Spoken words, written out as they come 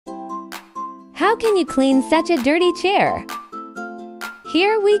How can you clean such a dirty chair?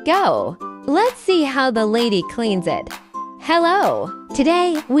 Here we go. Let's see how the lady cleans it. Hello!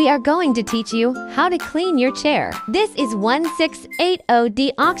 Today, we are going to teach you how to clean your chair. This is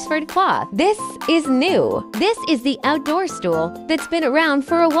 1680D Oxford cloth. This is new. This is the outdoor stool that's been around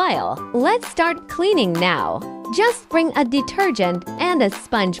for a while. Let's start cleaning now. Just bring a detergent and a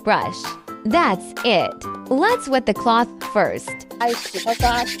sponge brush. That's it. Let's wet the cloth first.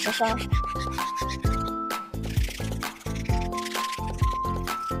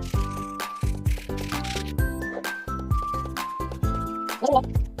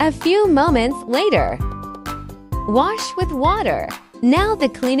 A few moments later, wash with water. Now the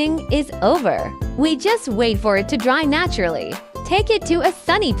cleaning is over. We just wait for it to dry naturally. Take it to a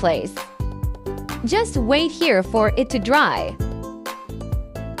sunny place. Just wait here for it to dry.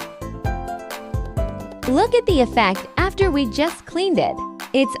 Look at the effect after we just cleaned it.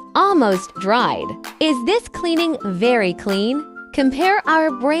 It's almost dried. Is this cleaning very clean? Compare our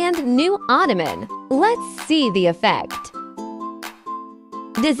brand new ottoman. Let's see the effect.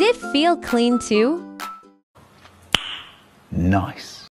 Does it feel clean too? Nice.